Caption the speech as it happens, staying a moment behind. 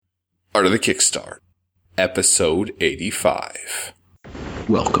Art of the Kickstart, episode 85.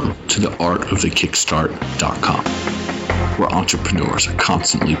 Welcome to the artofthekickstart.com, where entrepreneurs are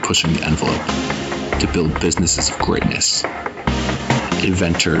constantly pushing the envelope to build businesses of greatness.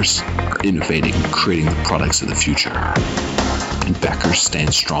 Inventors are innovating and creating the products of the future, and backers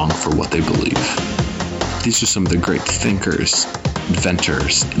stand strong for what they believe. These are some of the great thinkers,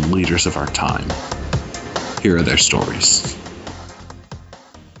 inventors, and leaders of our time. Here are their stories.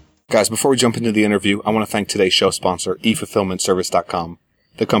 Guys, before we jump into the interview, I want to thank today's show sponsor, eFulfillmentService.com,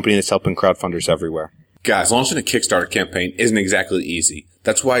 the company that's helping crowdfunders everywhere. Guys, launching a Kickstarter campaign isn't exactly easy.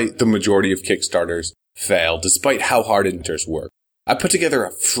 That's why the majority of Kickstarters fail, despite how hard inventors work. I put together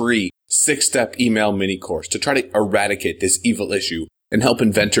a free 6-step email mini course to try to eradicate this evil issue and help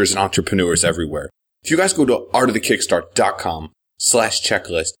inventors and entrepreneurs everywhere. If you guys go to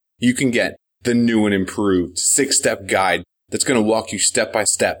artofthekickstart.com/checklist, you can get the new and improved 6-step guide that's going to walk you step by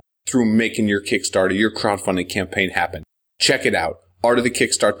step through making your Kickstarter, your crowdfunding campaign happen. Check it out,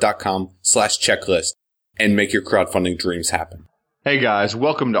 artofthekickstart.com/checklist, and make your crowdfunding dreams happen. Hey guys,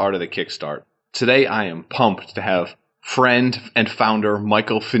 welcome to Art of the Kickstart. Today I am pumped to have friend and founder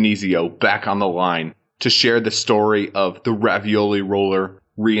Michael Finizio back on the line to share the story of the ravioli roller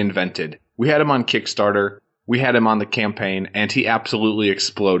reinvented. We had him on Kickstarter, we had him on the campaign, and he absolutely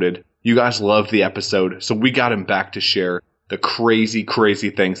exploded. You guys loved the episode, so we got him back to share the crazy, crazy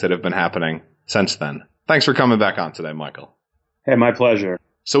things that have been happening since then. Thanks for coming back on today, Michael. Hey, my pleasure.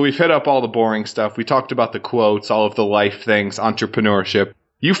 So we've hit up all the boring stuff. We talked about the quotes, all of the life things, entrepreneurship.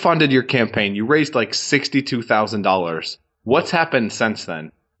 You funded your campaign. You raised like $62,000. What's happened since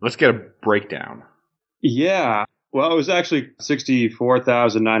then? Let's get a breakdown. Yeah. Well, it was actually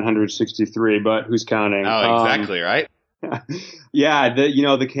 64,963, but who's counting? Oh, exactly, right? Yeah,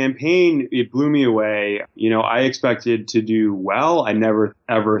 the campaign, it blew me away. I expected to do well. I never,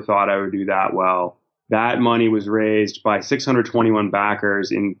 ever thought I would do that well. That money was raised by 621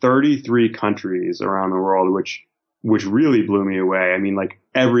 backers in 33 countries around the world, which really blew me away. I mean, like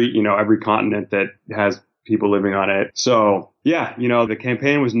every continent that has people living on it. So yeah, the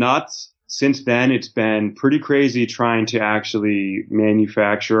campaign was nuts. Since then, it's been pretty crazy trying to actually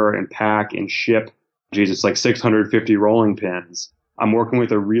manufacture and pack and ship. It's like 650 rolling pins. I'm working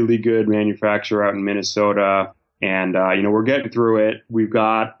with a really good manufacturer out in Minnesota, and, we're getting through it. We've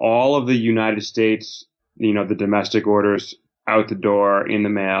got all of the United States, the domestic orders out the door in the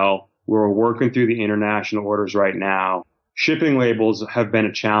mail. We're working through the international orders right now. Shipping labels have been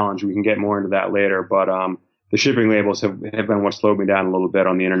a challenge. We can get more into that later, but the shipping labels have been what slowed me down a little bit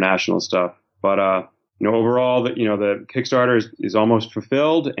on the international stuff. But, overall, the Kickstarter is almost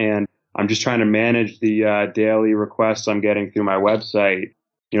fulfilled, and I'm just trying to manage the daily requests I'm getting through my website.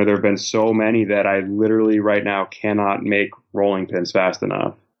 There have been so many that I literally right now cannot make rolling pins fast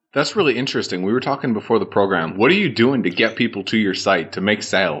enough. That's really interesting. We were talking before the program. What are you doing to get people to your site to make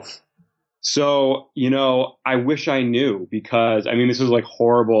sales? So, I wish I knew, because, this is like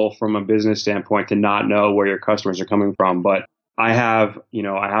horrible from a business standpoint to not know where your customers are coming from. But I have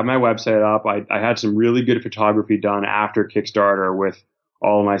my website up. I had some really good photography done after Kickstarter with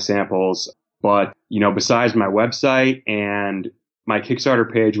all of my samples. But, besides my website and my Kickstarter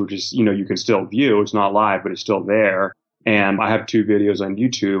page, which is, you can still view, it's not live, but it's still there. And I have 2 videos on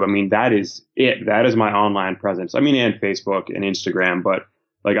YouTube. That is it. That is my online presence. And Facebook and Instagram. But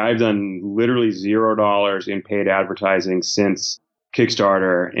like, I've done literally $0 in paid advertising since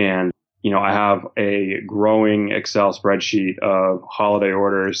Kickstarter. And, I have a growing Excel spreadsheet of holiday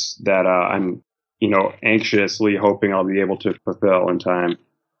orders that I'm anxiously hoping I'll be able to fulfill in time.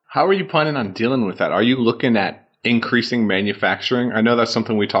 How are you planning on dealing with that? Are you looking at increasing manufacturing? I know that's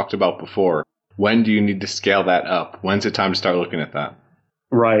something we talked about before. When do you need to scale that up? When's it time to start looking at that?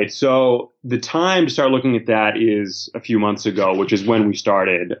 Right. So the time to start looking at that is a few months ago, which is when we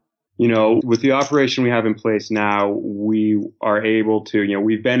started. With the operation we have in place now, we are able to,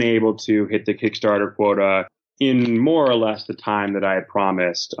 we've been able to hit the Kickstarter quota in more or less the time that I had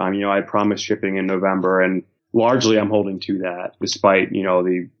promised. I promised shipping in November, and largely I'm holding to that, despite,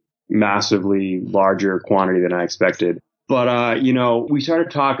 the massively larger quantity than I expected. But, we started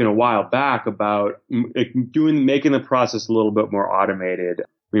talking a while back about making the process a little bit more automated.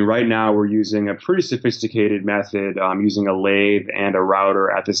 Right now we're using a pretty sophisticated method, using a lathe and a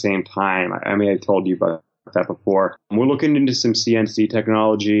router at the same time. I told you about that before. We're looking into some CNC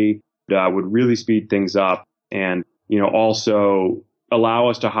technology that would really speed things up. And, also allow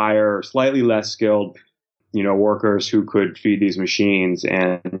us to hire slightly less skilled, workers who could feed these machines.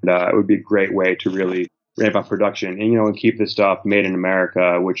 And it would be a great way to really ramp up production and, and keep the stuff made in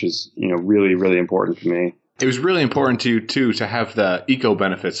America, which is, really, really important to me. It was really important to you, too, to have the eco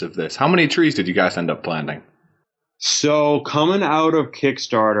benefits of this. How many trees did you guys end up planting? So coming out of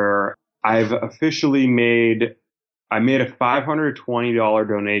Kickstarter, I've officially made a $520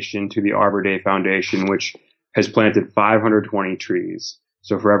 donation to the Arbor Day Foundation, which has planted 520 trees.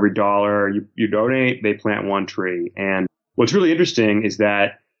 So for every dollar you donate, they plant one tree. And what's really interesting is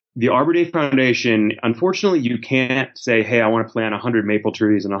that the Arbor Day Foundation, unfortunately, you can't say, hey, I want to plant 100 maple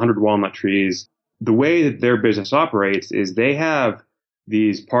trees and 100 walnut trees. The way that their business operates is they have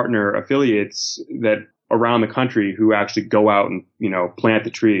these partner affiliates that around the country who actually go out and, plant the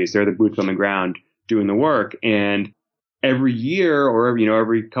trees. They're the boots on the ground doing the work. And every year or,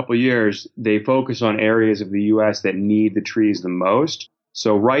 every couple of years, they focus on areas of the U.S. that need the trees the most.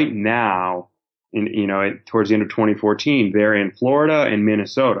 So right now, towards the end of 2014, they're in Florida and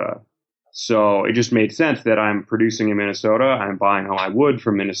Minnesota. So it just made sense that I'm producing in Minnesota. I'm buying all my wood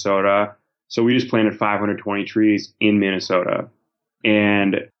from Minnesota. So we just planted 520 trees in Minnesota.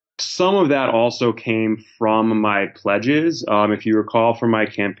 And some of that also came from my pledges. If you recall from my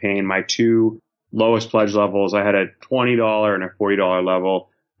campaign, my two lowest pledge levels, I had a $20 and a $40 level.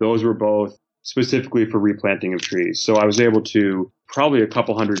 Those were both specifically for replanting of trees. So I was able to probably a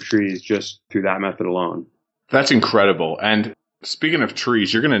couple hundred trees just through that method alone. That's incredible. And speaking of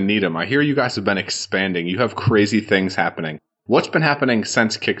trees, you're going to need them. I hear you guys have been expanding. You have crazy things happening. What's been happening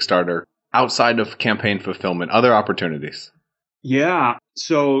since Kickstarter outside of campaign fulfillment, other opportunities? Yeah.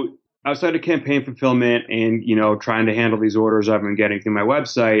 So outside of campaign fulfillment and, trying to handle these orders I've been getting through my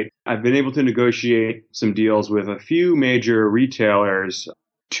website, I've been able to negotiate some deals with a few major retailers,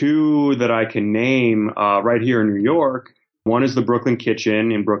 two that I can name right here in New York. One is the Brooklyn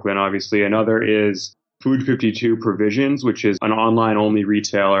Kitchen in Brooklyn, obviously. Another is Food 52 Provisions, which is an online-only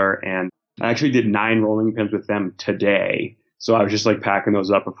retailer. And I actually did 9 rolling pins with them today. So I was just packing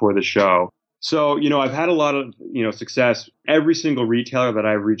those up before the show. So, I've had a lot of, success. Every single retailer that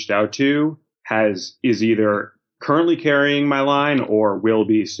I've reached out to is either currently carrying my line or will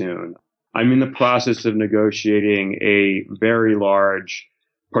be soon. I'm in the process of negotiating a very large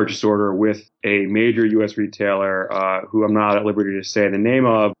purchase order with a major U.S. retailer who I'm not at liberty to say the name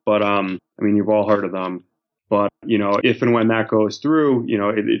of, but you've all heard of them. But, if and when that goes through,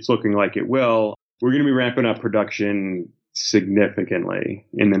 it's looking like it will. We're going to be ramping up production significantly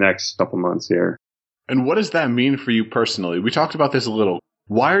in the next couple months here. And what does that mean for you personally? We talked about this a little.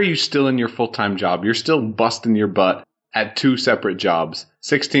 Why are you still in your full-time job? You're still busting your butt at 2 separate jobs,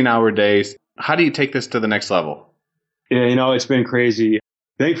 16-hour days. How do you take this to the next level? Yeah, it's been crazy.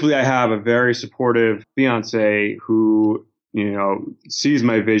 Thankfully, I have a very supportive fiance who, sees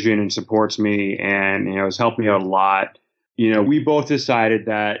my vision and supports me and, has helped me out a lot. We both decided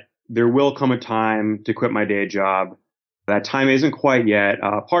that there will come a time to quit my day job. That time isn't quite yet,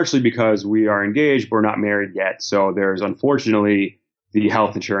 partially because we are engaged, but we're not married yet. So there's unfortunately the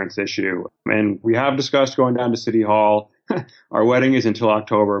health insurance issue. And we have discussed going down to City Hall. Our wedding is until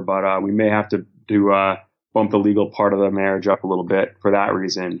October, but we may have to bump the legal part of the marriage up a little bit for that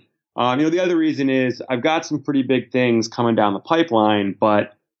reason. The other reason is I've got some pretty big things coming down the pipeline,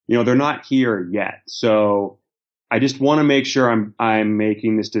 but, they're not here yet. So I just want to make sure I'm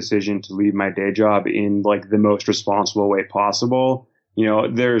making this decision to leave my day job in the most responsible way possible.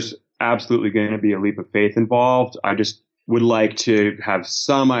 There's absolutely going to be a leap of faith involved. I just would like to have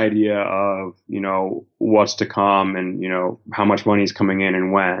some idea of, what's to come and, how much money is coming in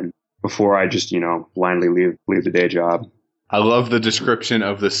and when before I just, blindly leave the day job. I love the description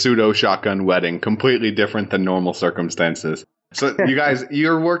of the pseudo shotgun wedding, completely different than normal circumstances. So you guys,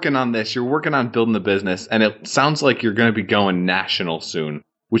 you're working on this, you're working on building the business, and it sounds like you're going to be going national soon,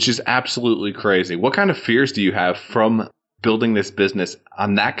 which is absolutely crazy. What kind of fears do you have from building this business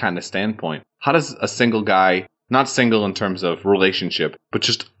on that kind of standpoint? How does a single guy, not single in terms of relationship, but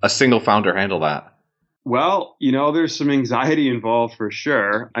just a single founder handle that? Well, there's some anxiety involved for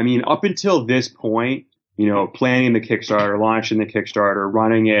sure. Up until this point, planning the Kickstarter, launching the Kickstarter,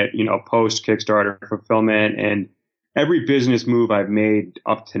 running it, post Kickstarter fulfillment, and every business move I've made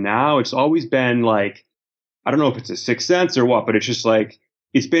up to now, it's always been I don't know if it's a sixth sense or what, but it's just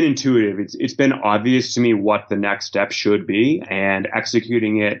it's been intuitive. It's been obvious to me what the next step should be, and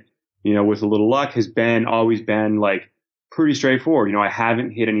executing it, with a little luck has always been pretty straightforward. I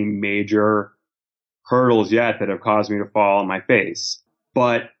haven't hit any major hurdles yet that have caused me to fall on my face.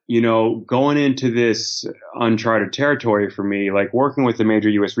 But, going into this uncharted territory for me, working with a major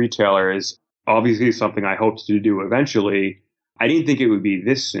U.S. retailer is obviously something I hoped to do eventually. I didn't think it would be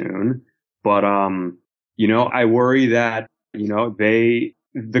this soon, but, I worry that,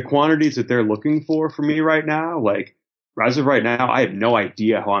 the quantities that they're looking for me right now, as of right now, I have no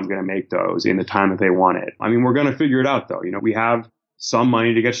idea how I'm going to make those in the time that they want it. I mean, we're going to figure it out though. We have some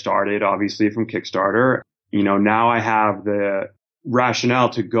money to get started, obviously from Kickstarter. Now I have the rationale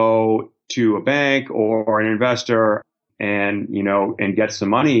to go to a bank or an investor and get some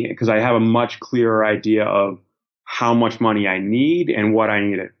money because I have a much clearer idea of how much money I need and what I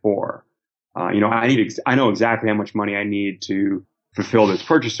need it for. I know exactly how much money I need to fulfill this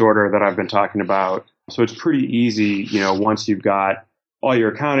purchase order that I've been talking about. So it's pretty easy, once you've got all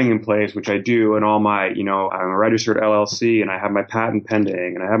your accounting in place, which I do, and all my, I'm a registered LLC and I have my patent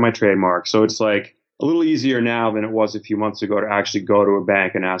pending and I have my trademark. So it's like a little easier now than it was a few months ago to actually go to a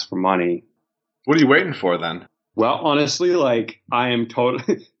bank and ask for money. What are you waiting for then? Well, honestly, I am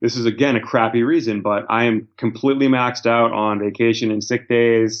totally, this is again a crappy reason, but I am completely maxed out on vacation and sick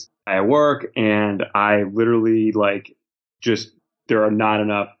days at work. And I literally there are not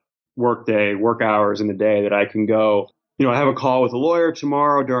enough work hours in the day that I can go, I have a call with a lawyer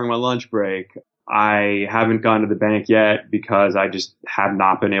tomorrow during my lunch break. I haven't gone to the bank yet because I just have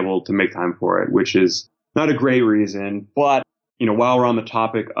not been able to make time for it, which is not a great reason. But, while we're on the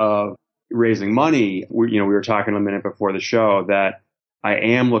topic of raising money, we were talking a minute before the show that I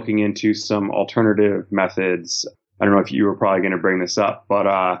am looking into some alternative methods. I don't know if you were probably going to bring this up, but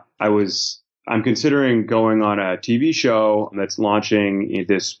I'm considering going on a TV show that's launching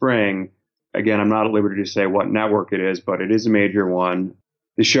this spring. Again, I'm not at liberty to say what network it is, but it is a major one.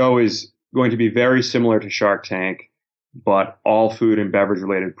 The show is going to be very similar to Shark Tank, but all food and beverage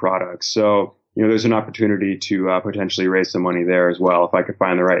related products. So, there's an opportunity to potentially raise some money there as well if I could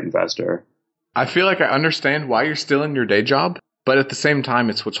find the right investor. I feel like I understand why you're still in your day job, but at the same time,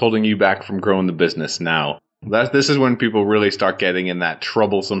 it's what's holding you back from growing the business now. This is when people really start getting in that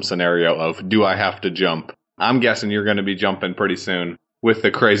troublesome scenario of, do I have to jump? I'm guessing you're going to be jumping pretty soon with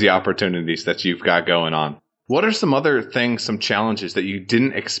the crazy opportunities that you've got going on. What are some other things, some challenges that you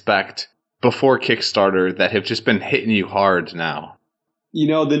didn't expect before Kickstarter that have just been hitting you hard now?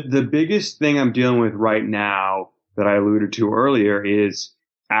 The biggest thing I'm dealing with right now that I alluded to earlier is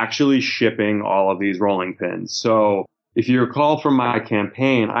actually shipping all of these rolling pins. So if you recall from my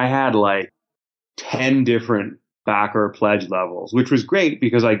campaign, I had 10 different backer pledge levels, which was great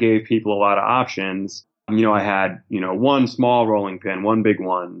because I gave people a lot of options. I had, one small rolling pin, one big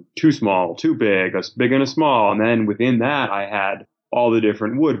one, two small, two big, a big and a small. And then within that, I had all the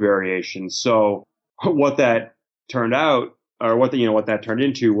different wood variations. So what that turned out, or what that turned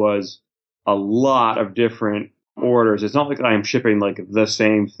into was a lot of different orders. It's not like I am shipping the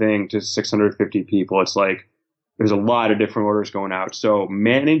same thing to 650 people. It's there's a lot of different orders going out. So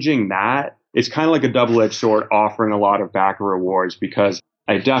managing that, it's kind of like a double-edged sword, offering a lot of backer rewards because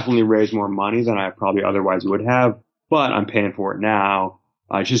I definitely raised more money than I probably otherwise would have, but I'm paying for it now.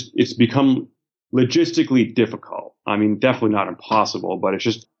 It's become logistically difficult. I mean, definitely not impossible, but it's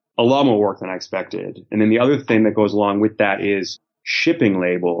just a lot more work than I expected. And then the other thing that goes along with that is shipping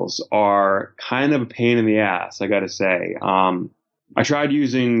labels are kind of a pain in the ass, I got to say. I tried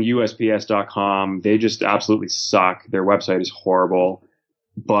using USPS.com. They just absolutely suck. Their website is horrible.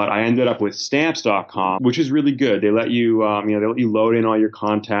 But I ended up with Stamps.com, which is really good. They let you, they let you load in all your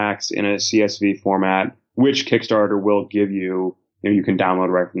contacts in a CSV format, which Kickstarter will give you. You can download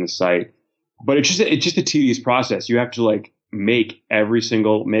right from the site. But it's just a tedious process. You have to make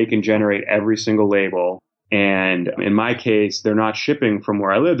and generate every single label. And in my case, they're not shipping from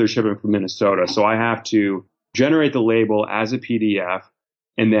where I live. They're shipping from Minnesota. So I have to generate the label as a PDF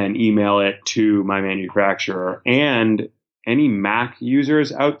and then email it to my manufacturer. And any Mac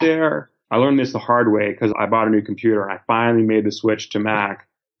users out there, I learned this the hard way because I bought a new computer and I finally made the switch to Mac.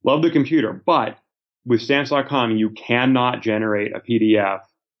 Love the computer, but with Stamps.com, you cannot generate a PDF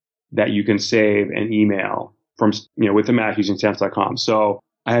that you can save and email from, with the Mac using Stamps.com. So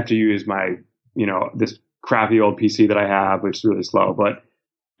I have to use my, this crappy old PC that I have, which is really slow. But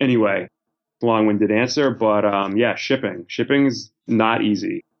anyway, long-winded answer. But shipping's not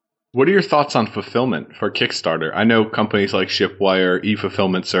easy. What are your thoughts on fulfillment for Kickstarter? I know companies like Shipwire,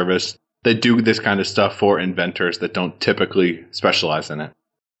 eFulfillment Service, that do this kind of stuff for inventors that don't typically specialize in it.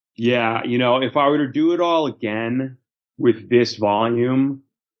 Yeah, if I were to do it all again with this volume,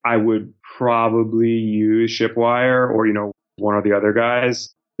 I would probably use Shipwire or, one of the other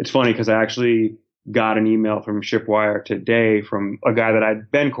guys. It's funny because I actually got an email from Shipwire today from a guy that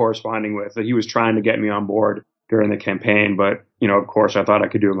I'd been corresponding with, that he was trying to get me on board during the campaign. But, of course, I thought I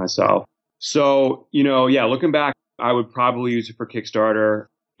could do it myself. So, looking back, I would probably use it for Kickstarter.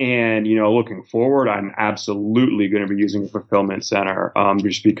 And, looking forward, I'm absolutely going to be using a fulfillment center,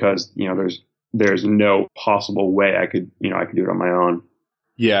 just because, there's no possible way I could do it on my own.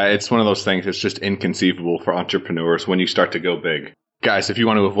 Yeah, it's one of those things that's just inconceivable for entrepreneurs when you start to go big. Guys, if you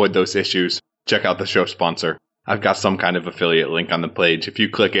want to avoid those issues, check out the show sponsor. I've got some kind of affiliate link on the page. If you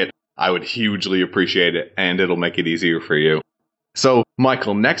click it, I would hugely appreciate it, and it'll make it easier for you. So,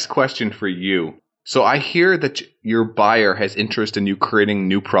 Michael, next question for you. So I hear that your buyer has interest in you creating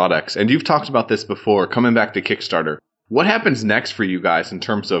new products, and you've talked about this before, coming back to Kickstarter. What happens next for you guys in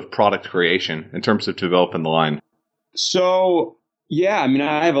terms of product creation, in terms of developing the line? So, yeah, I mean,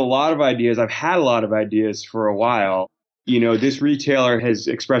 I have a lot of ideas. I've had a lot of ideas for a while. This retailer has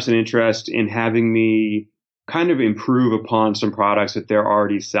expressed an interest in having me kind of improve upon some products that they're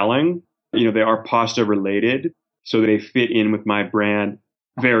already selling. They are pasta related, so they fit in with my brand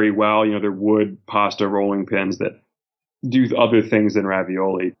very well. They're wood pasta rolling pins that do other things than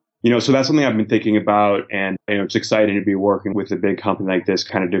ravioli. So that's something I've been thinking about, and it's exciting to be working with a big company like this,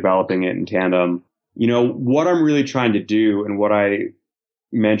 kind of developing it in tandem. What I'm really trying to do, and what I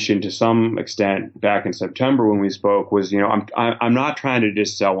mentioned to some extent back in September when we spoke, was I'm not trying to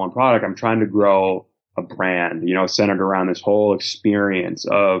just sell one product. I'm trying to grow a brand, centered around this whole experience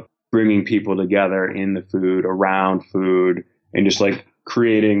of bringing people together in the food, around food, and just like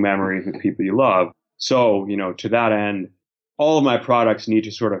creating memories with people you love. So, to that end, all of my products need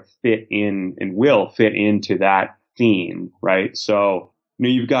to sort of fit in and will fit into that theme, right? So,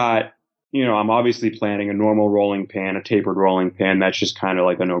 you've got, I'm obviously planning a normal rolling pin, a tapered rolling pin. That's just kind of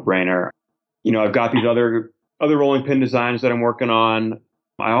like a no-brainer. I've got these other rolling pin designs that I'm working on.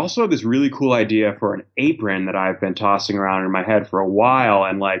 I also have this really cool idea for an apron that I've been tossing around in my head for a while.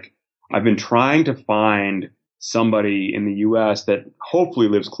 And I've been trying to find somebody in the US that hopefully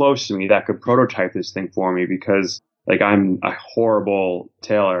lives close to me that could prototype this thing for me, because I'm a horrible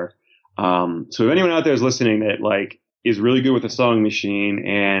tailor. So if anyone out there is listening that is really good with a sewing machine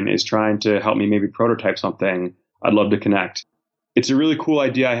and is trying to help me maybe prototype something, I'd love to connect. It's a really cool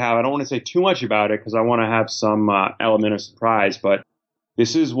idea I have. I don't want to say too much about it because I want to have some element of surprise, but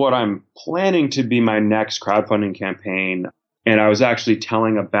this is what I'm planning to be my next crowdfunding campaign. And I was actually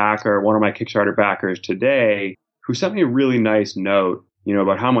telling a backer, one of my Kickstarter backers today, who sent me a really nice note,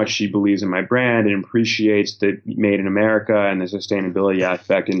 about how much she believes in my brand and appreciates the Made in America and the sustainability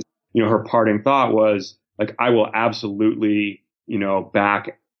aspect. And, her parting thought was, I will absolutely,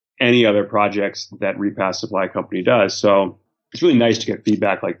 back any other projects that Repass Supply Company does. So it's really nice to get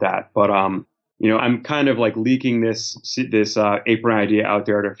feedback like that. But, I'm kind of leaking this apron idea out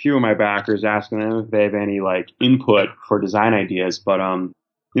there to a few of my backers, asking them if they have any input for design ideas. But,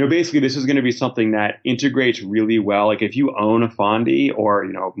 basically this is going to be something that integrates really well. If you own a fondue or,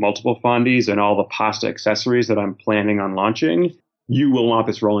 multiple fondies and all the pasta accessories that I'm planning on launching, you will want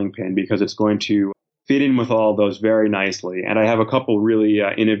this rolling pin because it's going to fit in with all of those very nicely. And I have a couple really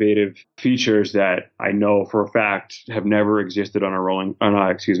innovative features that I know for a fact have never existed on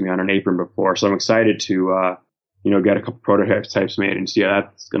an apron before. So I'm excited to, get a couple prototypes made and see how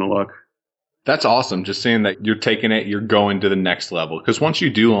that's going to look. That's awesome. Just seeing that you're taking it, you're going to the next level. Because once you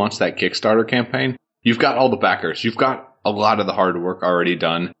do launch that Kickstarter campaign, you've got all the backers. You've got a lot of the hard work already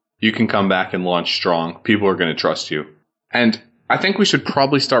done. You can come back and launch strong. People are going to trust you. And I think we should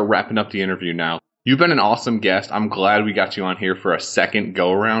probably start wrapping up the interview now. You've been an awesome guest. I'm glad we got you on here for a second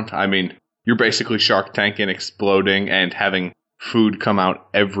go around. I mean, you're basically Shark Tanking, exploding, and having food come out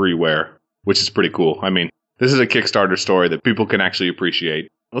everywhere, which is pretty cool. I mean, this is a Kickstarter story that people can actually appreciate.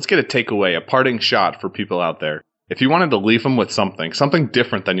 Let's get a takeaway, a parting shot for people out there. If you wanted to leave them with something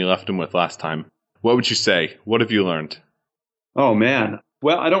different than you left them with last time, what would you say? What have you learned? Oh, man.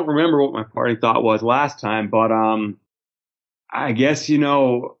 Well, I don't remember what my parting thought was last time, but I guess,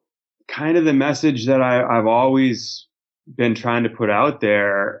 kind of the message that I've always been trying to put out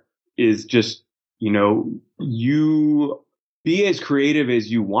there is just, you be as creative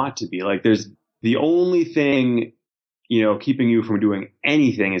as you want to be. There's the only thing, keeping you from doing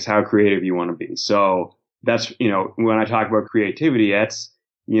anything is how creative you want to be. So that's, when I talk about creativity, that's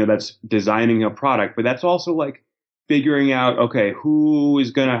designing a product, but that's also figuring out, okay, who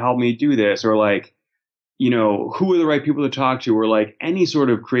is going to help me do this? Or who are the right people to talk to, or any sort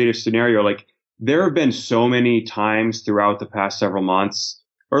of creative scenario. There have been so many times throughout the past several months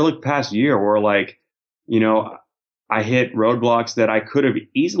or past year where I hit roadblocks that I could have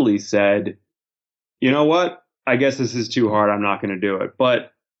easily said, you know what? I guess this is too hard. I'm not going to do it.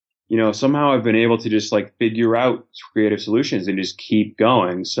 But, somehow I've been able to just figure out creative solutions and just keep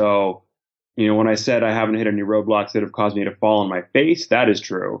going. So, when I said I haven't hit any roadblocks that have caused me to fall on my face, that is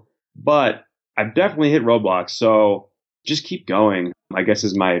true. But I've definitely hit roadblocks. So just keep going, I guess,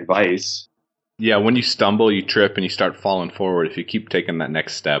 is my advice. Yeah, when you stumble, you trip, and you start falling forward. If you keep taking that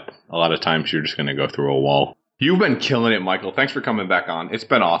next step, a lot of times you're just going to go through a wall. You've been killing it, Michael. Thanks for coming back on. It's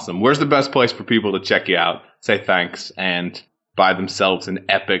been awesome. Where's the best place for people to check you out, say thanks, and buy themselves an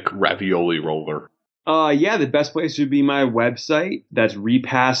epic ravioli roller? The best place would be my website. That's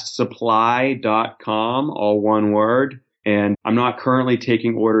repastsupply.com, all one word. And I'm not currently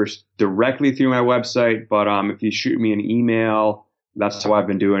taking orders directly through my website, but if you shoot me an email, that's how I've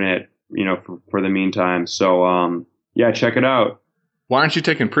been doing it, for the meantime. So, check it out. Why aren't you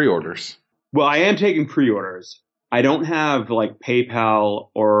taking pre-orders? Well, I am taking pre-orders. I don't have like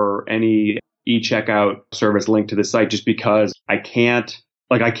PayPal or any e-checkout service linked to the site just because I can't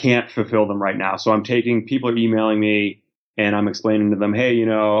fulfill them right now. So people are emailing me and I'm explaining to them, hey,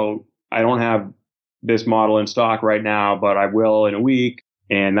 I don't have this model in stock right now, but I will in a week.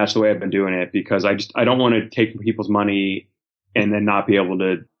 And that's the way I've been doing it because I don't want to take people's money and then not be able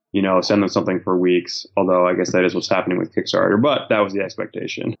to, send them something for weeks. Although I guess that is what's happening with Kickstarter, but that was the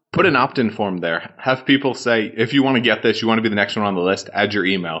expectation. Put an opt-in form there. Have people say, if you want to get this, you want to be the next one on the list, add your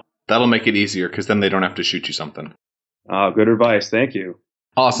email. That'll make it easier because then they don't have to shoot you something. Good advice. Thank you.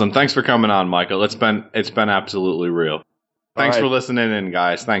 Awesome. Thanks for coming on, Michael. It's been absolutely real. Thanks for listening in,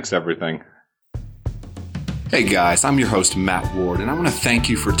 guys. Thanks, everything. Hey, guys. I'm your host, Matt Ward, and I want to thank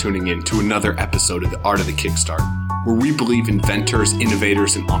you for tuning in to another episode of The Art of the Kickstart, where we believe inventors,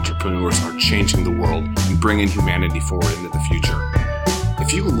 innovators, and entrepreneurs are changing the world and bringing humanity forward into the future.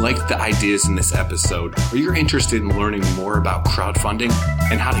 If you liked the ideas in this episode, or you're interested in learning more about crowdfunding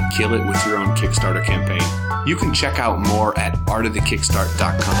and how to kill it with your own Kickstarter campaign, you can check out more at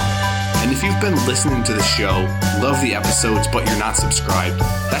artofthekickstart.com. And if you've been listening to the show, love the episodes, but you're not subscribed,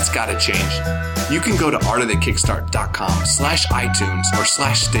 that's got to change. You can go to artofthekickstart.com/iTunes or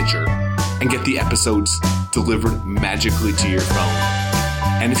 /Stitcher and get the episodes delivered magically to your phone.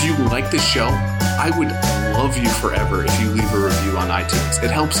 And if you like the show, I would love you forever if you leave a review on iTunes.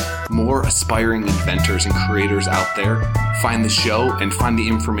 It helps more aspiring inventors and creators out there find the show and find the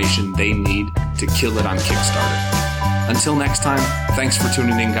information they need to kill it on Kickstarter. Until next time, thanks for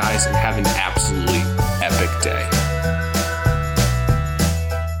tuning in, guys, and have an absolutely epic day.